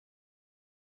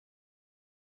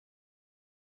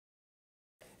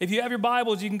If you have your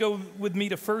Bibles, you can go with me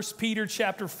to 1 Peter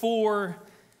chapter 4,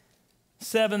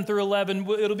 7 through 11.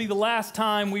 It'll be the last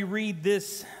time we read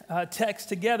this text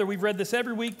together. We've read this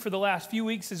every week for the last few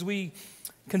weeks as we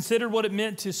considered what it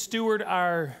meant to steward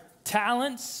our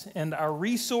talents and our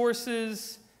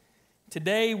resources.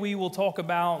 Today we will talk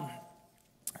about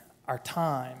our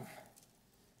time.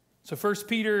 So 1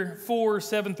 Peter 4,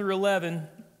 7 through 11, I'm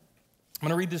going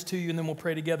to read this to you and then we'll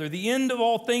pray together. The end of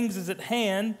all things is at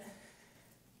hand.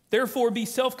 Therefore, be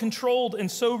self-controlled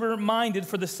and sober-minded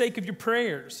for the sake of your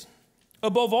prayers.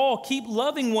 Above all, keep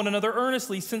loving one another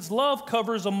earnestly, since love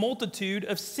covers a multitude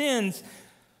of sins.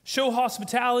 Show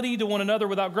hospitality to one another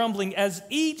without grumbling. As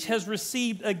each has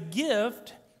received a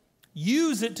gift,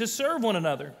 use it to serve one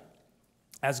another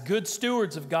as good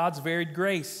stewards of God's varied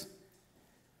grace.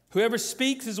 Whoever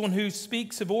speaks is one who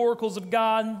speaks of oracles of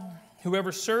God.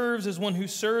 Whoever serves is one who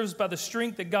serves by the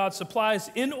strength that God supplies,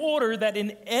 in order that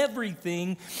in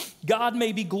everything God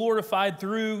may be glorified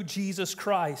through Jesus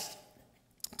Christ.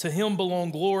 To him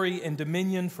belong glory and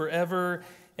dominion forever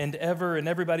and ever. And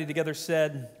everybody together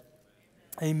said,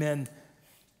 Amen.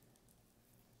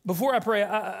 Before I pray,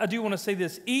 I do want to say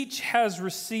this. Each has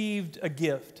received a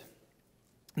gift.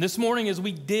 This morning, as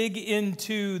we dig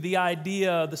into the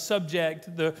idea, the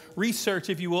subject, the research,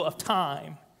 if you will, of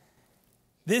time,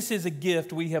 this is a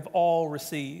gift we have all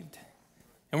received.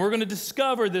 And we're going to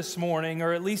discover this morning,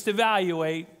 or at least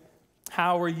evaluate,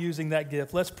 how we're using that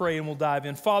gift. Let's pray and we'll dive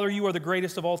in. Father, you are the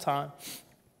greatest of all time.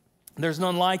 There's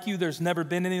none like you. There's never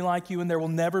been any like you, and there will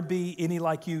never be any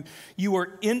like you. You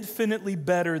are infinitely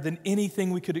better than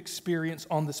anything we could experience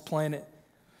on this planet.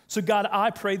 So God,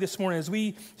 I pray this morning as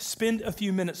we spend a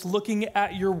few minutes looking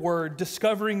at your word,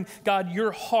 discovering, God,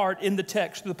 your heart in the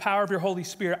text through the power of your Holy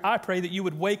Spirit, I pray that you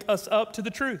would wake us up to the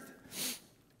truth.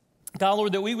 God,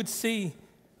 Lord, that we would see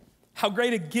how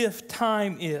great a gift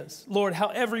time is. Lord, how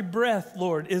every breath,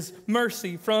 Lord, is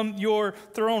mercy from your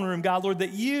throne room. God, Lord,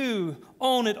 that you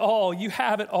own it all, you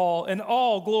have it all, and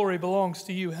all glory belongs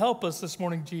to you. Help us this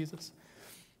morning, Jesus.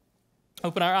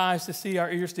 Open our eyes to see,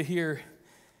 our ears to hear,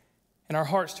 and our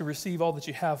hearts to receive all that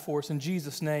you have for us. In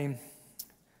Jesus' name,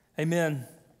 amen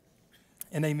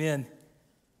and amen.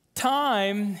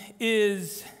 Time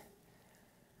is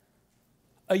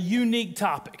a unique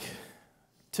topic.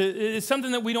 It's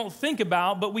something that we don't think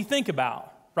about, but we think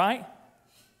about, right?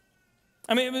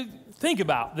 I mean, think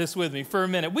about this with me for a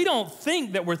minute. We don't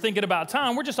think that we're thinking about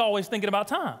time. We're just always thinking about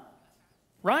time,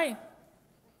 right?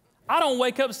 I don't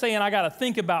wake up saying I got to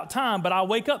think about time, but I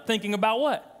wake up thinking about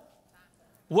what?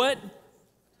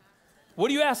 What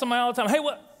do you ask somebody all the time? Hey,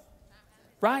 what?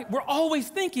 Right? We're always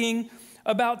thinking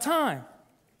about time.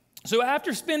 So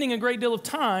after spending a great deal of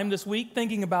time this week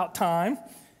thinking about time,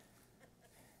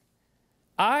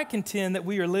 I contend that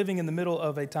we are living in the middle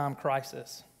of a time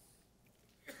crisis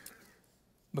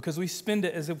because we spend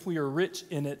it as if we are rich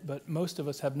in it, but most of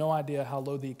us have no idea how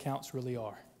low the accounts really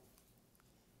are.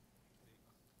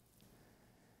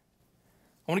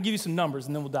 I want to give you some numbers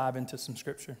and then we'll dive into some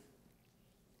scripture.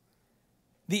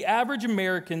 The average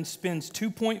American spends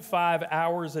 2.5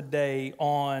 hours a day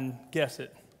on, guess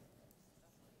it,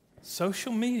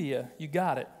 social media. You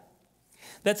got it.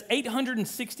 That's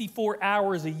 864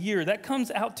 hours a year. That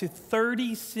comes out to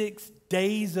 36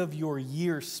 days of your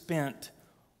year spent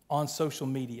on social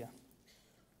media.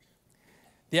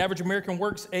 The average American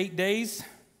works 8 days,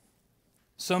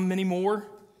 some many more,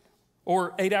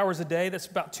 or 8 hours a day. That's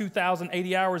about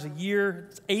 2,080 hours a year.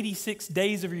 It's 86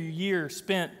 days of your year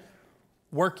spent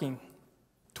working,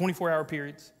 24-hour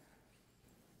periods.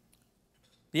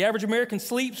 The average American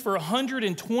sleeps for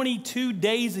 122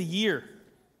 days a year.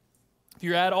 If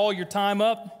you add all your time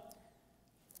up,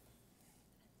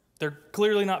 they're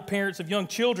clearly not parents of young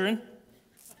children.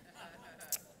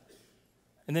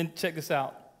 And then check this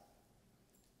out.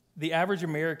 The average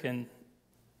American,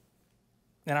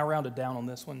 and I rounded down on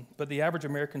this one, but the average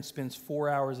American spends 4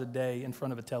 hours a day in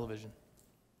front of a television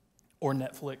or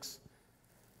Netflix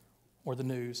or the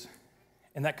news.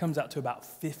 And that comes out to about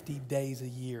 50 days a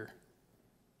year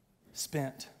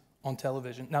spent on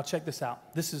television. Now check this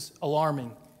out. This is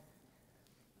alarming.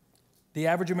 The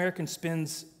average American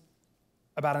spends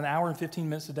about an hour and 15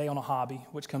 minutes a day on a hobby,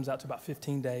 which comes out to about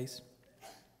 15 days.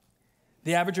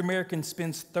 The average American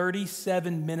spends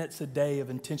 37 minutes a day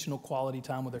of intentional quality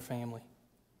time with their family.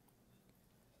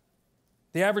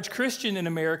 The average Christian in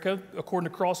America, according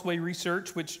to Crossway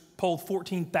Research, which polled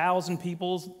 14,000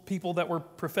 people that were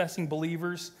professing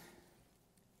believers,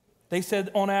 they said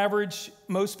on average,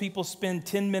 most people spend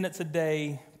 10 minutes a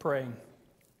day praying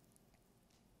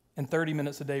and 30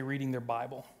 minutes a day reading their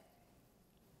Bible.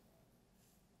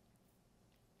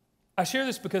 I share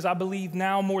this because I believe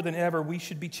now more than ever we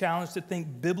should be challenged to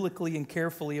think biblically and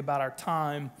carefully about our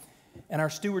time and our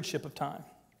stewardship of time.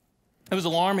 It was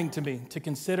alarming to me to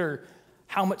consider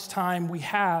how much time we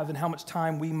have and how much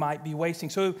time we might be wasting.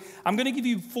 So I'm going to give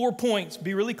you 4 points.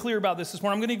 Be really clear about this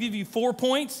morning. I'm going to give you 4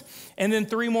 points and then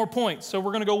 3 more points. So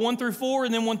we're going to go 1 through 4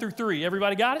 and then 1 through 3.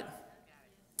 Everybody got it?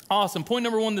 Awesome. Point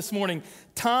number 1 this morning.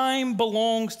 Time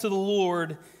belongs to the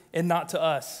Lord and not to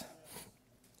us.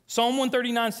 Psalm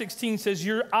 139:16 says,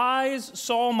 "Your eyes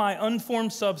saw my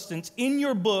unformed substance. In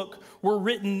your book were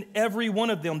written every one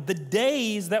of them, the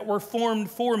days that were formed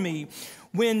for me,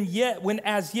 when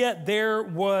as yet there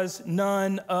was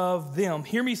none of them."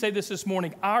 Hear me say this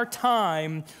morning. Our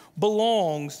time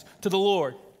belongs to the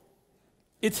Lord.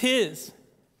 It's His.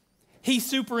 He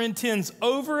superintends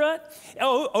over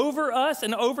us,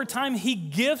 and over time, He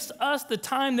gifts us the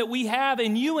time that we have,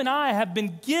 and you and I have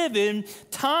been given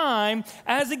time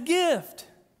as a gift.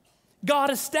 God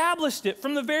established it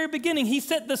from the very beginning. He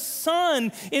set the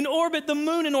sun in orbit, the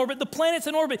moon in orbit, the planets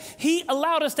in orbit. He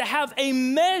allowed us to have a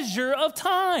measure of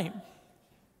time.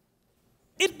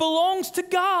 It belongs to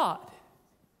God.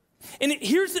 And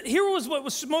here was what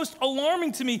was most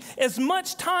alarming to me. As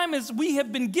much time as we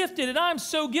have been gifted, and I'm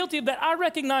so guilty of that, I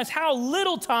recognize how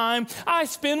little time I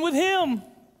spend with Him.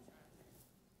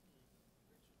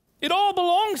 It all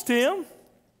belongs to Him.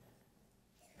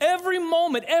 Every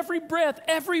moment, every breath,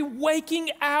 every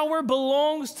waking hour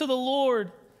belongs to the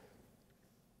Lord.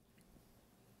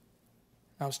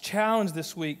 I was challenged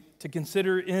this week to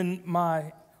consider in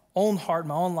my own heart,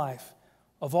 my own life,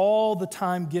 of all the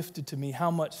time gifted to me,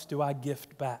 how much do I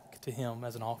gift back to Him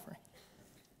as an offering?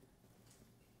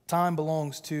 Time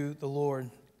belongs to the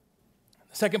Lord.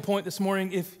 The second point this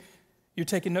morning, if you're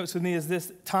taking notes with me, is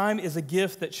this: time is a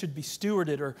gift that should be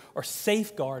stewarded or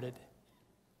safeguarded.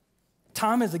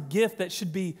 Time is a gift that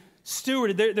should be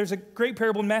stewarded. There's a great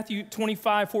parable in Matthew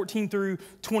 25:14 through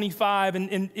 25,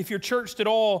 and if you're churched at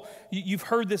all, you've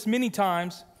heard this many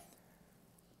times.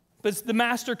 But the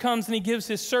master comes and he gives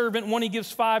his servant, one he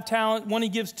gives 5 talents, one he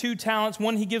gives 2 talents,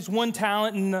 one he gives 1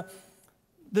 talent. And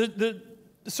the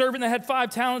servant that had 5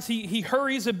 talents, he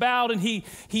hurries about and he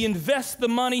invests the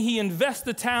money, he invests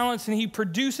the talents, and he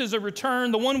produces a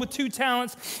return. The one with 2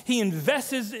 talents, he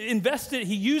invests it,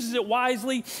 he uses it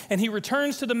wisely, and he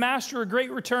returns to the master a great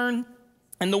return.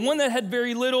 And the one that had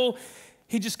very little,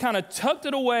 he just kind of tucked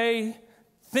it away,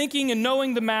 thinking and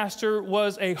knowing the master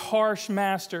was a harsh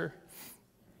master.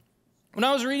 When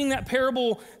I was reading that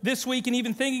parable this week and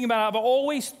even thinking about it, I've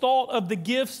always thought of the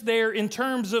gifts there in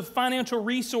terms of financial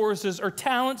resources or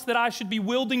talents that I should be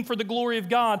wielding for the glory of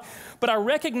God. But I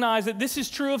recognize that this is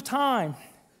true of time.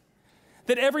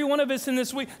 That every one of us in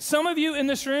this week, some of you in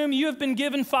this room, you have been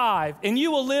given 5, and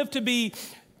you will live to be,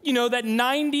 that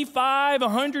 95,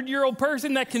 100-year-old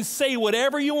person that can say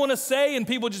whatever you want to say, and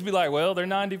people just be like, well, they're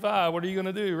 95, what are you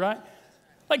going to do, right?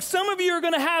 Like some of you are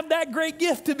going to have that great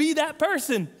gift to be that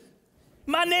person.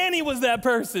 My nanny was that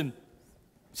person.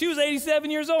 She was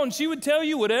 87 years old, and she would tell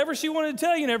you whatever she wanted to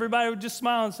tell you, and everybody would just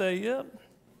smile and say, yep.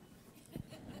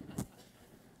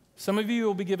 Some of you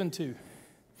will be given 2,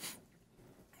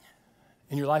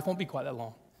 and your life won't be quite that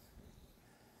long.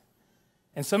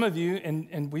 And some of you,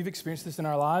 and we've experienced this in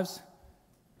our lives,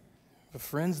 the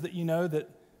friends that you know that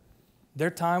their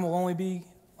time will only be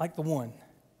like the one.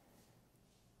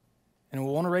 And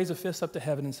we'll want to raise a fist up to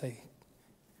heaven and say,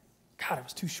 God, it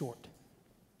was too short.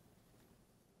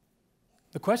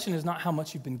 The question is not how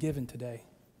much you've been given today.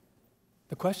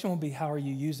 The question will be, how are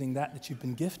you using that you've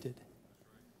been gifted?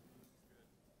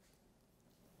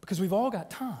 Because we've all got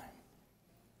time.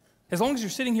 As long as you're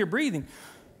sitting here breathing,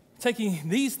 taking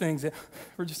these things,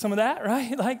 or just some of that,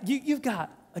 right? Like you've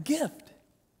got a gift.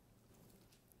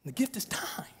 And the gift is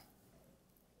time.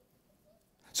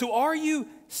 So are you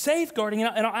safeguarding,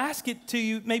 and I'll ask it to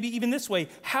you maybe even this way,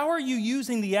 how are you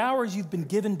using the hours you've been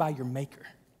given by your Maker?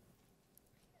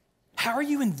 How are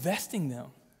you investing them?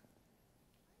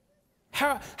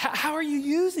 How are you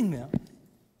using them?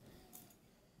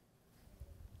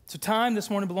 So time this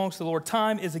morning belongs to the Lord.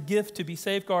 Time is a gift to be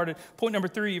safeguarded. Point number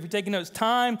 3, if you're taking notes,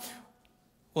 time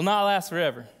will not last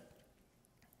forever.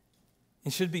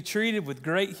 It should be treated with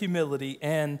great humility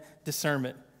and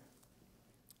discernment.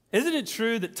 Isn't it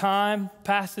true that time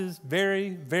passes very,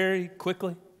 very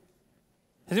quickly?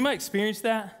 Has anybody experienced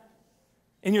that?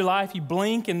 In your life, you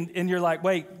blink and you're like,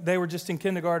 wait, they were just in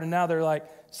kindergarten, now they're like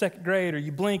 2nd grade. Or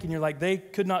you blink and you're like, they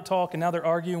could not talk and now they're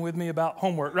arguing with me about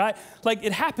homework, right? Like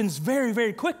it happens very,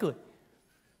 very quickly.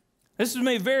 I was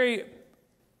made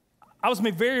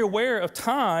very aware of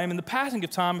time and the passing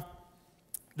of time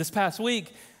this past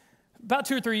week. About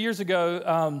 2 or 3 years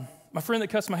ago, my friend that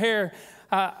cuts my hair,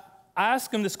 I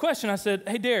asked him this question. I said,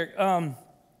 hey, Derek, I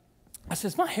said,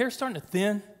 is my hair starting to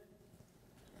thin?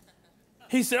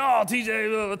 He said, oh,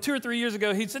 TJ, 2 or 3 years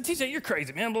ago, he said, TJ, you're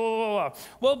crazy, man, blah, blah, blah.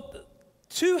 Well,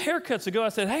 2 haircuts ago, I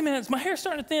said, hey, man, is my hair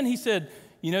starting to thin? He said,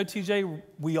 you know, TJ,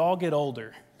 we all get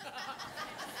older.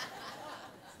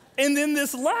 And then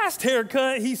this last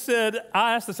haircut, he said,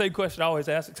 I asked the same question I always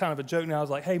ask. It's kind of a joke now. I was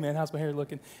like, hey, man, how's my hair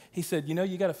looking? He said, you know,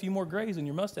 you got a few more grays in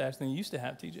your mustache than you used to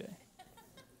have, TJ.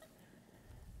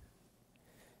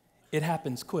 It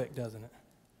happens quick, doesn't it?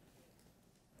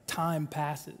 Time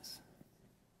passes.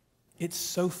 It's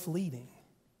so fleeting.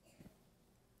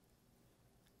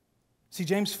 See,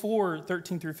 James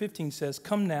 4:13-15 says,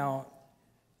 come now,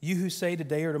 you who say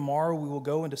today or tomorrow we will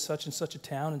go into such and such a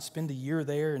town and spend a year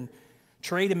there and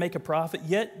trade and make a profit,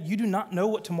 yet you do not know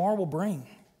what tomorrow will bring.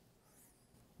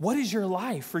 What is your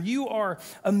life? For you are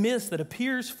a mist that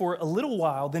appears for a little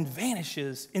while, then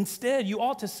vanishes. Instead, you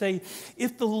ought to say,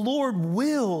 if the Lord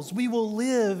wills, we will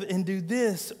live and do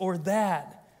this or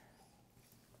that.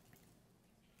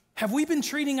 Have we been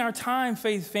treating our time,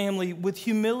 Faith Family, with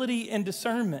humility and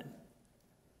discernment?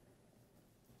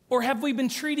 Or have we been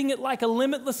treating it like a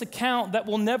limitless account that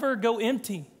will never go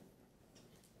empty?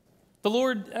 The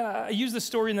Lord, I use this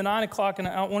story in the 9 o'clock, and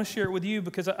I want to share it with you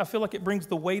because I feel like it brings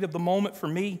the weight of the moment for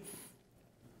me.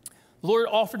 The Lord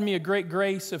offered me a great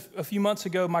grace. A few months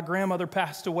ago, my grandmother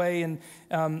passed away, and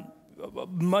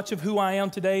much of who I am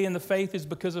today in the faith is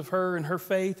because of her and her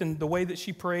faith and the way that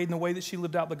she prayed and the way that she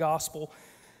lived out the gospel.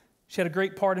 She had a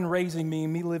great part in raising me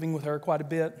and me living with her quite a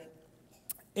bit.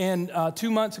 And 2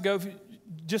 months ago,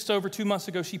 just over 2 months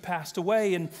ago, she passed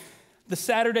away, and the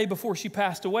Saturday before she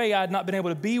passed away, I had not been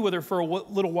able to be with her for a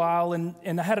little while, and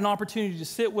I had an opportunity to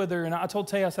sit with her, and I told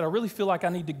Tay, I said, I really feel like I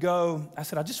need to go. I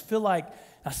said, I just feel like,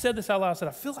 I said this out loud, I said,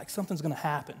 I feel like something's going to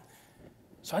happen.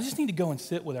 So I just need to go and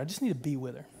sit with her. I just need to be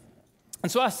with her.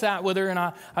 And so I sat with her, and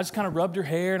I just kind of rubbed her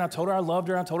hair, and I told her I loved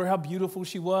her. I told her how beautiful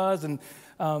she was, and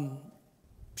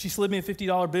she slid me a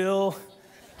 $50 bill.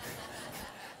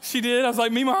 She did. I was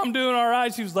like, Mima, I'm doing all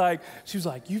right. She was like,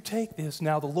 you take this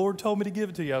now. The Lord told me to give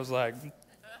it to you. I was like,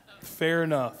 fair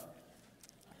enough.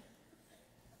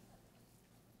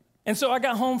 And so I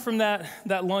got home from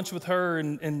that lunch with her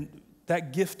and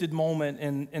that gifted moment,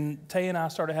 and Tay and I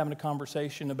started having a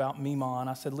conversation about Mima, and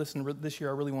I said, listen, this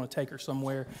year I really want to take her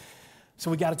somewhere.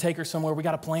 So we got to take her somewhere. We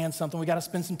got to plan something. We got to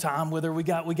spend some time with her. We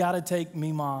got to take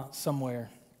Mima somewhere.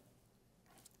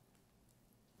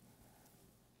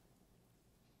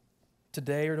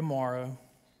 Today or tomorrow,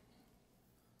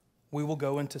 we will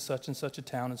go into such and such a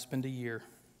town and spend a year.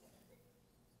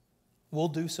 We'll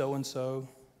do so-and-so.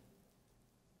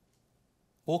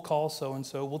 We'll call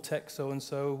so-and-so. We'll text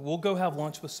so-and-so. We'll go have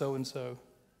lunch with so-and-so.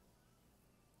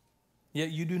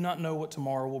 Yet you do not know what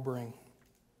tomorrow will bring.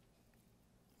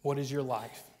 What is your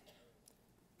life?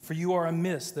 For you are a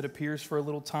mist that appears for a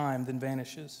little time, then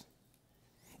vanishes.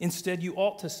 Instead, you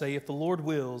ought to say, if the Lord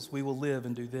wills, we will live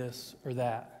and do this or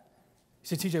that.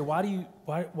 You say, TJ,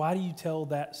 why do you tell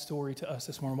that story to us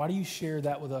this morning? Why do you share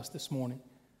that with us this morning?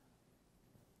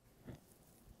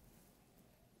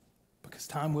 Because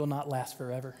time will not last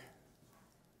forever.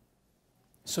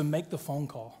 So make the phone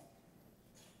call.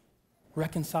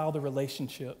 Reconcile the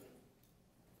relationship.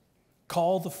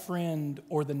 Call the friend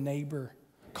or the neighbor.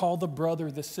 Call the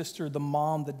brother, the sister, the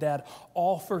mom, the dad.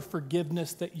 Offer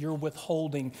forgiveness that you're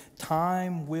withholding.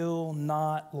 Time will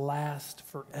not last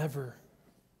forever.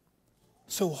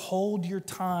 So hold your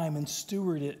time and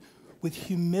steward it with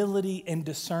humility and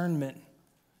discernment,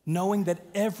 knowing that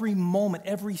every moment,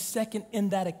 every second in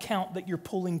that account that you're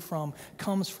pulling from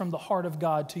comes from the heart of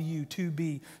God to you to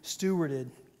be stewarded.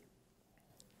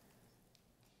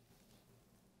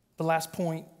 The last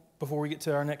point before we get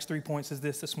to our next 3 points is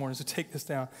this morning, so take this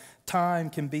down. Time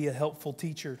can be a helpful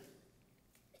teacher.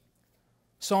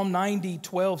 Psalm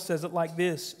 90:12 says it like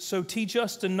this, so teach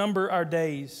us to number our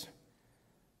days,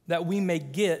 that we may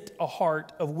get a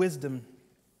heart of wisdom.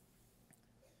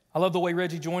 I love the way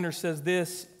Reggie Joiner says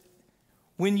this,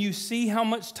 when you see how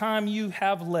much time you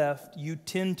have left, you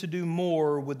tend to do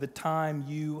more with the time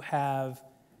you have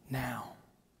now.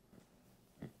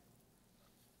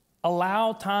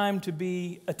 Allow time to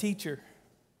be a teacher.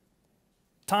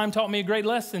 Time taught me a great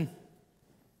lesson.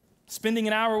 Spending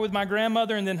an hour with my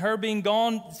grandmother and then her being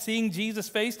gone, seeing Jesus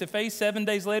face to face 7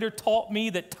 days later taught me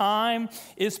that time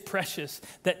is precious,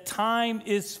 that time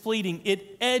is fleeting.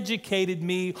 It educated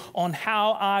me on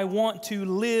how I want to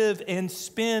live and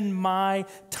spend my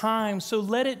time. So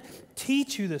let it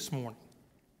teach you this morning.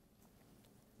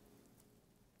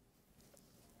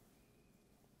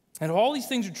 And if all these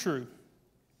things are true,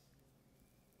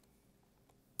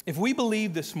 if we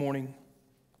believe this morning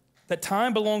that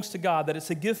time belongs to God, that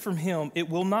it's a gift from him, it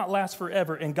will not last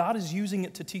forever, and God is using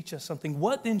it to teach us something.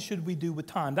 What then should we do with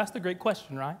time? That's the great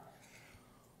question, right?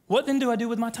 What then do I do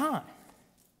with my time?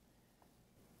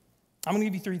 I'm going to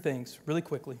give you 3 things really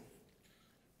quickly.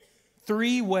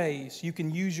 3 ways you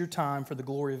can use your time for the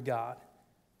glory of God.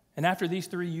 And after these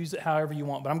 3, use it however you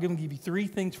want. But I'm going to give you 3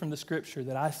 things from the scripture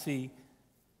that I see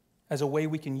as a way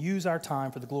we can use our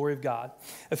time for the glory of God.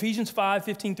 Ephesians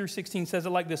 5:15-16 says it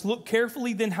like this: look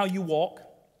carefully then how you walk,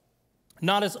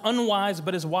 not as unwise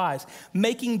but as wise,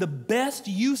 making the best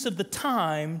use of the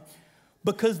time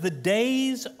because the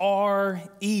days are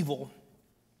evil.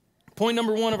 Point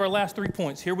number 1 of our last 3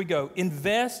 points. Here we go.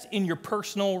 Invest in your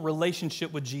personal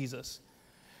relationship with Jesus.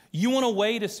 You want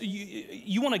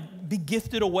to be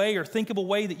gifted a way or think of a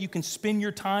way that you can spend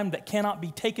your time that cannot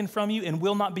be taken from you and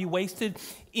will not be wasted?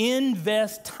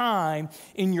 Invest time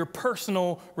in your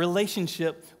personal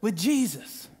relationship with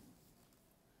Jesus.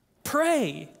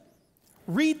 Pray,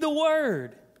 read the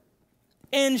word,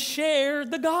 and share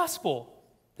the gospel.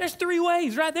 There's 3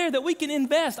 ways right there that we can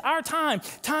invest our time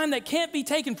that can't be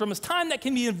taken from us, time that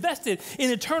can be invested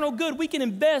in eternal good. We can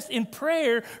invest in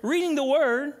prayer, reading the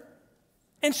word,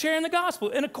 and sharing the gospel.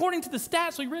 And according to the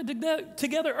stats we read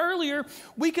together earlier,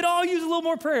 we could all use a little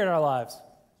more prayer in our lives.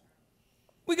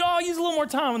 We could all use a little more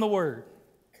time in the word.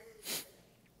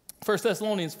 1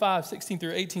 Thessalonians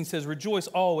 5:16-18 says, rejoice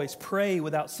always, pray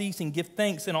without ceasing, give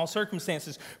thanks in all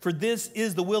circumstances, for this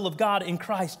is the will of God in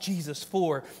Christ Jesus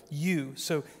for you.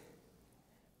 So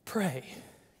pray.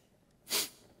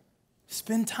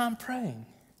 Spend time praying.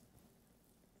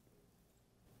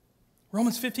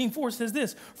 Romans 15:4 says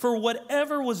this, for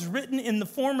whatever was written in the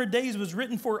former days was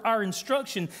written for our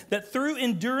instruction, that through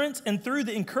endurance and through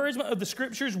the encouragement of the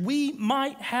scriptures, we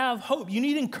might have hope. You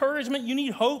need encouragement, you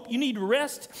need hope, you need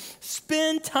rest.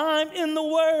 Spend time in the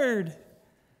word.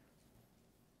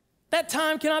 That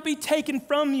time cannot be taken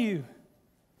from you.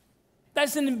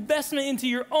 That's an investment into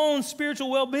your own spiritual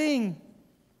well-being.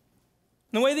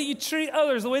 The way that you treat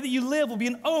others, the way that you live will be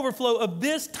an overflow of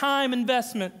this time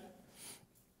investment.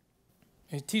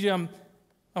 Hey, TJ,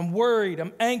 I'm worried,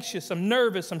 I'm anxious, I'm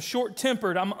nervous, I'm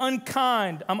short-tempered, I'm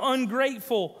unkind, I'm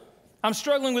ungrateful, I'm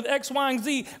struggling with X, Y, and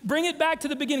Z. Bring it back to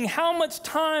the beginning. How much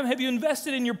time have you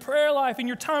invested in your prayer life and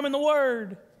your time in the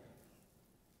Word?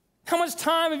 How much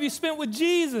time have you spent with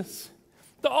Jesus,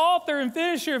 the author and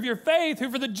finisher of your faith, who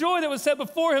for the joy that was set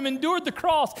before him endured the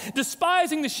cross,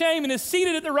 despising the shame, and is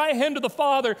seated at the right hand of the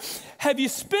Father? Have you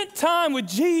spent time with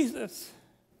Jesus?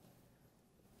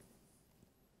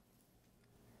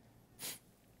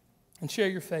 And share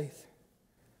your faith.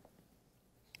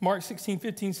 Mark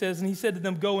 16:15 says, and he said to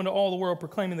them, go into all the world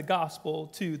proclaiming the gospel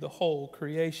to the whole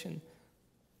creation.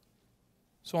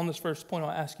 So on this first point,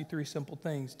 I'll ask you 3 simple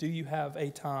things. Do you have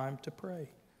a time to pray?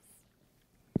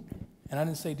 And I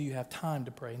didn't say, do you have time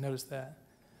to pray? Notice that.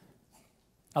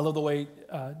 I love the way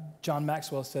John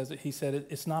Maxwell says it. He said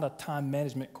it's not a time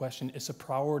management question, it's a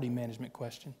priority management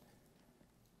question.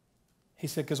 He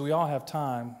said, because we all have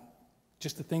time,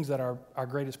 just the things that are our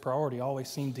greatest priority always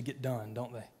seem to get done,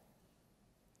 don't they?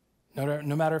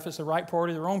 No matter if it's the right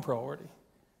priority or the wrong priority,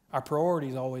 our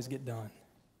priorities always get done.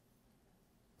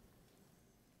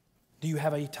 Do you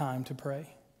have a time to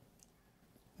pray?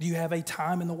 Do you have a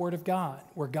time in the Word of God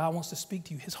where God wants to speak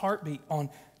to you, his heartbeat on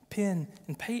pen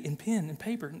and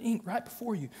paper and ink right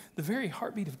before you, the very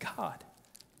heartbeat of God?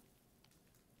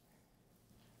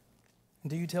 And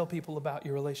do you tell people about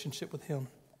your relationship with him?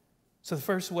 So the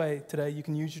first way today you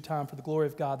can use your time for the glory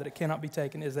of God that it cannot be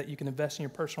taken is that you can invest in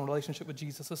your personal relationship with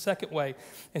Jesus. The second way,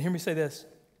 and hear me say this,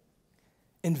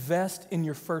 invest in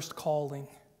your first calling.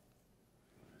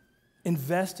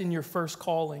 Invest in your first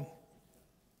calling.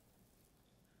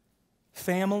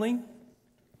 Family,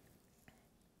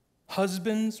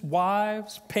 husbands,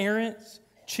 wives, parents,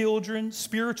 children,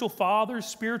 spiritual fathers,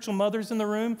 spiritual mothers in the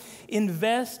room,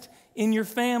 invest in your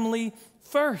family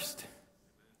first.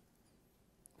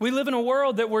 We live in a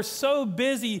world that we're so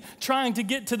busy trying to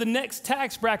get to the next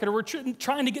tax bracket, or we're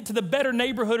trying to get to the better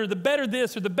neighborhood, or the better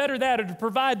this, or the better that, or to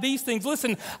provide these things.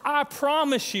 Listen, I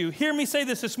promise you, hear me say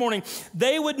this morning,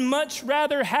 they would much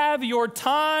rather have your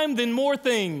time than more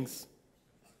things.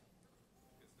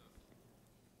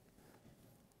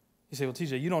 You say, well,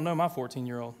 TJ, you don't know my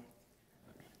 14-year-old.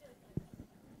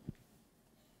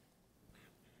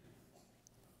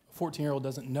 A 14-year-old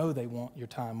doesn't know they want your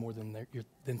time more than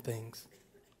things.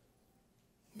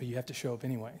 But you have to show up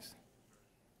anyways.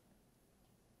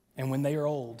 And when they are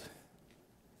old,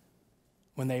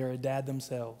 when they are a dad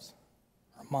themselves,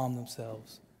 or a mom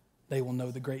themselves, they will know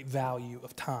the great value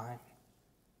of time.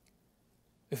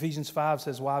 Ephesians 5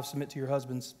 says, wives, submit to your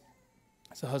husbands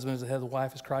So husband is the head of the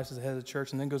wife as Christ is the head of the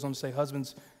church. And then goes on to say,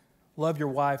 husbands, love your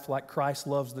wife like Christ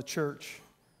loves the church,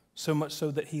 so much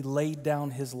so that he laid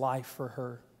down his life for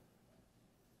her.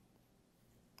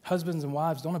 Husbands and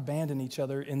wives, don't abandon each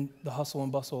other in the hustle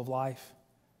and bustle of life.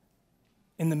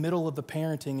 In the middle of the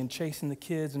parenting and chasing the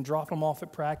kids and dropping them off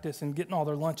at practice and getting all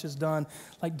their lunches done,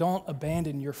 like, don't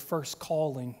abandon your first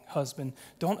calling, husband.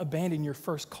 Don't abandon your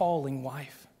first calling,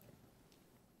 wife.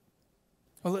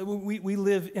 We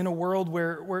live in a world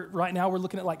where right now we're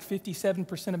looking at like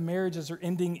 57% of marriages are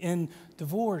ending in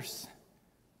divorce.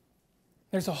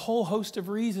 There's a whole host of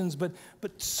reasons, but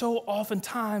so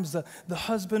oftentimes the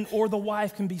husband or the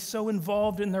wife can be so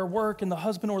involved in their work, and the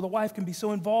husband or the wife can be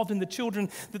so involved in the children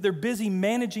that they're busy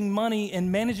managing money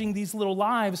and managing these little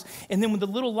lives. And then when the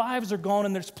little lives are gone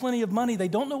and there's plenty of money, they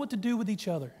don't know what to do with each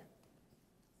other.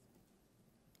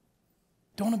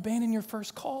 Don't abandon your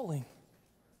first calling.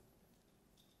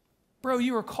 Bro,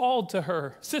 you are called to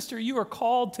her. Sister, you are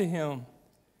called to him.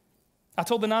 I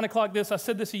told the 9 o'clock this. I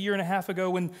said this a year and a half ago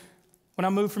when I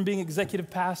moved from being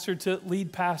executive pastor to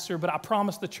lead pastor, but I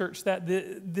promised the church that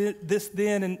this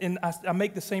then, and I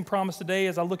make the same promise today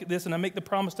as I look at this, and I make the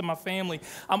promise to my family.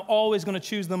 I'm always going to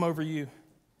choose them over you.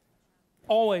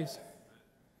 Always.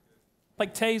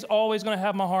 Like Tay's always going to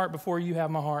have my heart before you have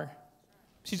my heart.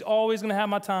 She's always going to have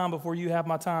my time before you have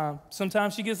my time.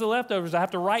 Sometimes she gets the leftovers. I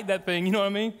have to write that thing, you know what I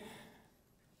mean?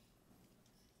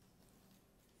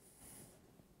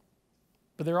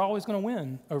 But they're always going to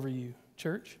win over you,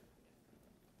 church.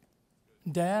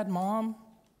 Dad, mom,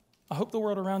 I hope the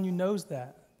world around you knows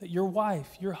that your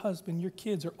wife, your husband, your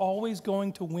kids are always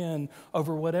going to win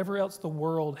over whatever else the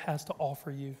world has to offer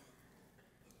you.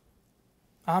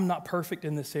 I'm not perfect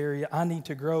in this area. I need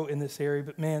to grow in this area.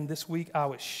 But man, this week I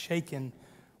was shaken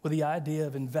with the idea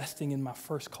of investing in my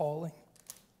first calling.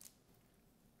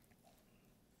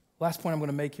 Last point I'm going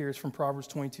to make here is from Proverbs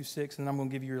 22:6, and then I'm going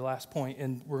to give you your last point,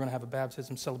 and we're going to have a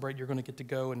baptism celebrate. You're going to get to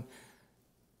go and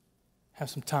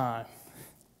have some time.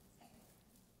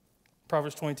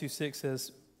 Proverbs 22:6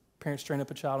 says, parents train up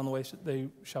a child in the way they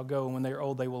shall go, and when they are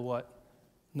old, they will what?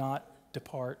 Not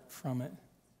depart from it.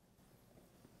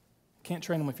 Can't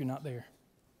train them if you're not there.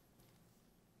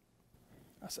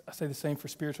 I say the same for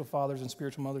spiritual fathers and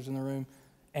spiritual mothers in the room,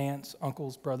 aunts,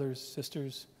 uncles, brothers,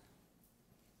 sisters.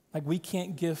 Like, we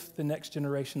can't gift the next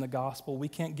generation the gospel. We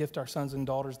can't gift our sons and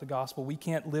daughters the gospel. We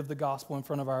can't live the gospel in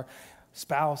front of our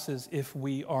spouses if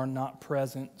we are not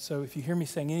present. So if you hear me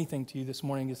saying anything to you this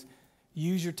morning, is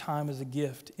use your time as a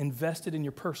gift. Invest it in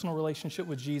your personal relationship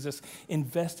with Jesus.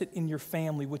 Invest it in your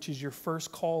family, which is your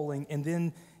first calling, and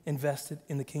then invest it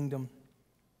in the kingdom.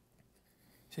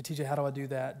 You say, TJ, how do I do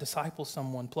that? Disciple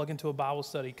someone, plug into a Bible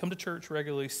study, come to church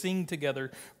regularly, sing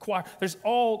together, choir. There's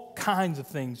all kinds of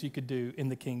things you could do in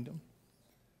the kingdom.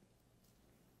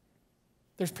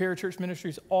 There's parachurch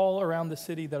ministries all around the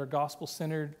city that are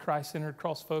gospel-centered, Christ-centered,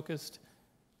 cross-focused,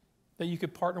 that you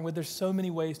could partner with. There's so many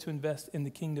ways to invest in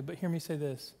the kingdom. But hear me say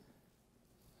this.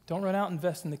 Don't run out and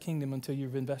invest in the kingdom until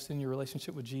you've invested in your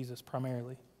relationship with Jesus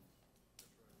primarily.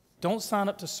 Don't sign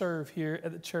up to serve here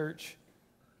at the church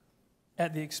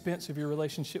at the expense of your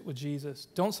relationship with Jesus.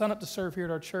 Don't sign up to serve here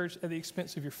at our church at the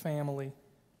expense of your family.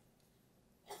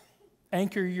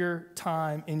 Anchor your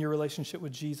time in your relationship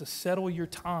with Jesus. Settle your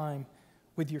time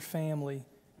with your family,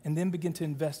 and then begin to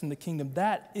invest in the kingdom.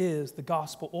 That is the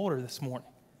gospel order this morning.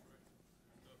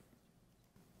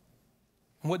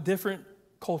 And what different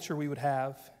culture we would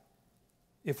have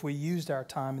if we used our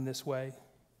time in this way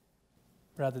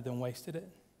rather than wasted it.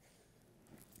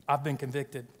 I've been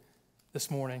convicted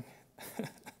this morning.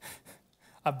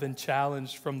 I've been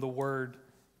challenged from the word.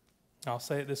 I'll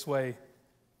say it this way.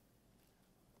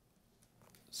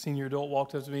 Senior adult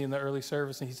walked up to me in the early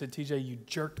service and he said, TJ, you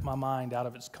jerked my mind out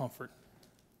of its comfort.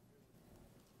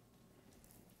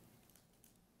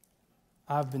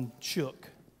 I've been shook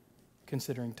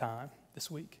considering time this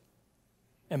week.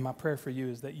 And my prayer for you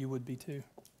is that you would be too.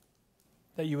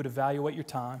 That you would evaluate your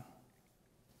time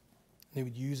and you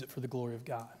would use it for the glory of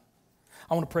God.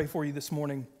 I want to pray for you this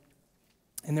morning.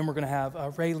 And then we're going to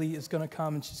have Rayleigh is going to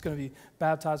come and she's going to be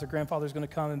baptized. Her grandfather's going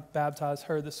to come and baptize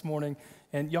her this morning.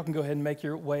 And y'all can go ahead and make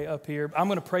your way up here. I'm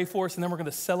going to pray for us, and then we're going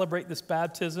to celebrate this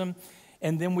baptism.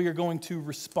 And then we are going to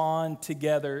respond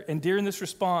together. And during this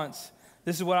response,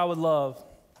 this is what I would love.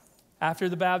 After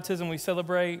the baptism, we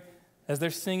celebrate. As they're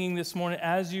singing this morning,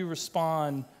 as you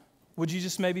respond, would you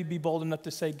just maybe be bold enough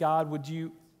to say, God, would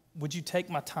you take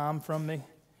my time from me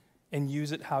and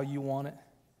use it how you want it?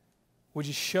 Would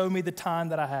you show me the time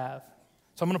that I have?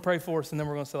 So I'm going to pray for us, and then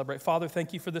we're going to celebrate. Father,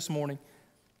 thank you for this morning.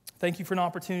 Thank you for an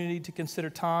opportunity to consider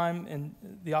time and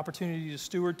the opportunity to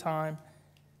steward time.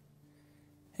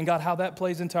 And God, how that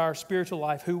plays into our spiritual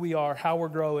life, who we are, how we're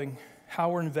growing, how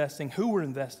we're investing, who we're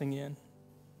investing in.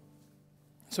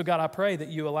 So God, I pray that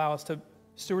you allow us to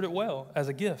steward it well as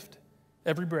a gift,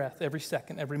 every breath, every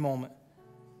second, every moment.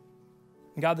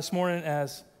 And God, this morning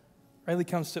as Rayleigh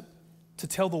comes to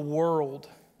tell the world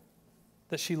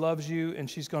that she loves you and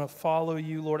she's going to follow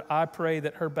you, Lord, I pray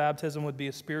that her baptism would be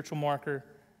a spiritual marker,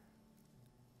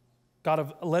 God,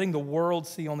 of letting the world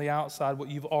see on the outside what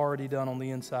you've already done on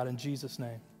the inside. In Jesus'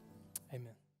 name.